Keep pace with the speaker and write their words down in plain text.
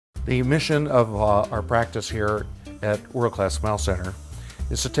The mission of our practice here at World Class Smile Center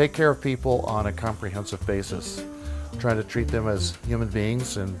is to take care of people on a comprehensive basis, trying to treat them as human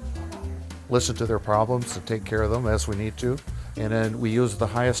beings and listen to their problems and take care of them as we need to. And then we use the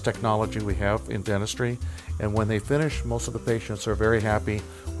highest technology we have in dentistry. And when they finish, most of the patients are very happy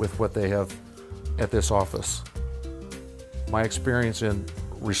with what they have at this office. My experience in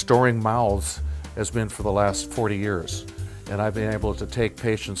restoring mouths has been for the last 40 years. And I've been able to take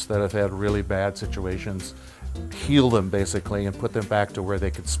patients that have had really bad situations, heal them basically, and put them back to where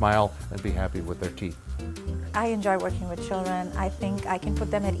they could smile and be happy with their teeth. I enjoy working with children. I think I can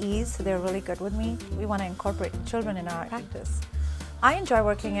put them at ease, so they're really good with me. We want to incorporate children in our practice. I enjoy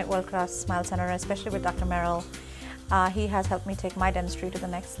working at World Class Smile Center, especially with Dr. Merrill. He has helped me take my dentistry to the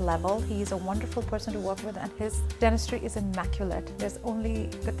next level. He's a wonderful person to work with, and his dentistry is immaculate. There's only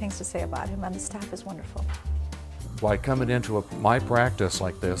good things to say about him, and the staff is wonderful. By coming into my practice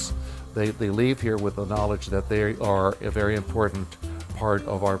like this, they leave here with the knowledge that they are a very important part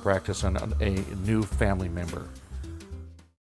of our practice and a new family member.